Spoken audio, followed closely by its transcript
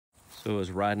So I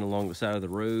was riding along the side of the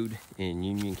road in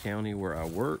Union County where I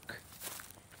work,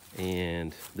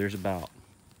 and there's about,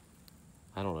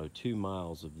 I don't know, 2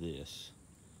 miles of this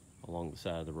along the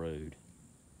side of the road.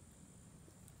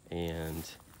 And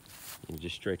it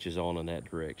just stretches on in that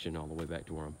direction all the way back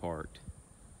to where I'm parked.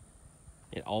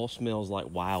 It all smells like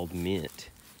wild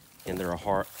mint, and there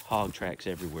are hog tracks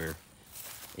everywhere.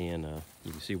 And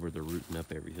you can see where they're rooting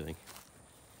up everything.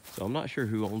 So I'm not sure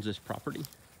who owns this property,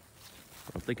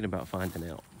 but I'm thinking about finding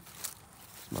out.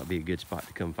 This might be a good spot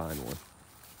to come find one.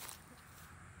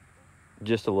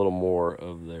 Just a little more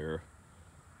of their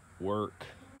work.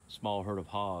 Small herd of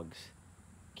hogs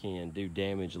can do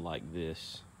damage like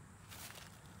this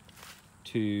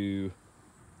to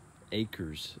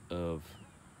acres of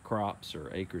crops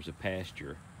or acres of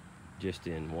pasture just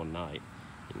in one night.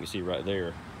 You can see right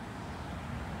there,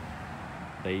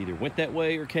 they either went that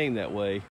way or came that way.